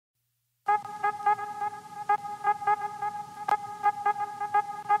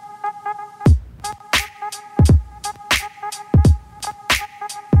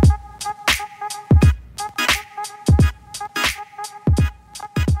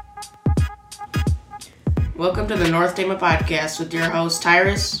Welcome to the North Tama Podcast with your host,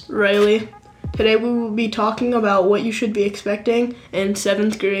 Tyrus. Riley. Today we will be talking about what you should be expecting in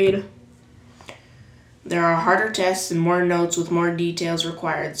 7th grade. There are harder tests and more notes with more details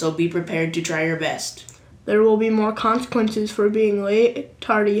required, so be prepared to try your best. There will be more consequences for being late,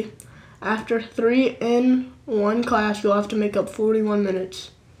 tardy. After 3 in 1 class, you'll have to make up 41 minutes.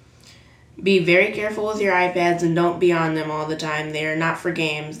 Be very careful with your iPads and don't be on them all the time. They are not for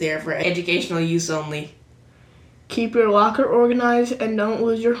games. They are for educational use only. Keep your locker organized and don't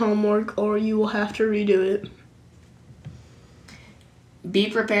lose your homework or you will have to redo it. Be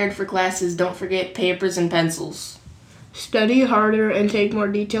prepared for classes. Don't forget papers and pencils. Study harder and take more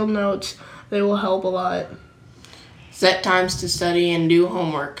detailed notes. They will help a lot. Set times to study and do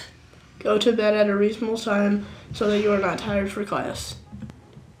homework. Go to bed at a reasonable time so that you are not tired for class.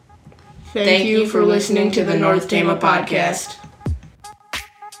 Thank you for listening to the North Tama Podcast.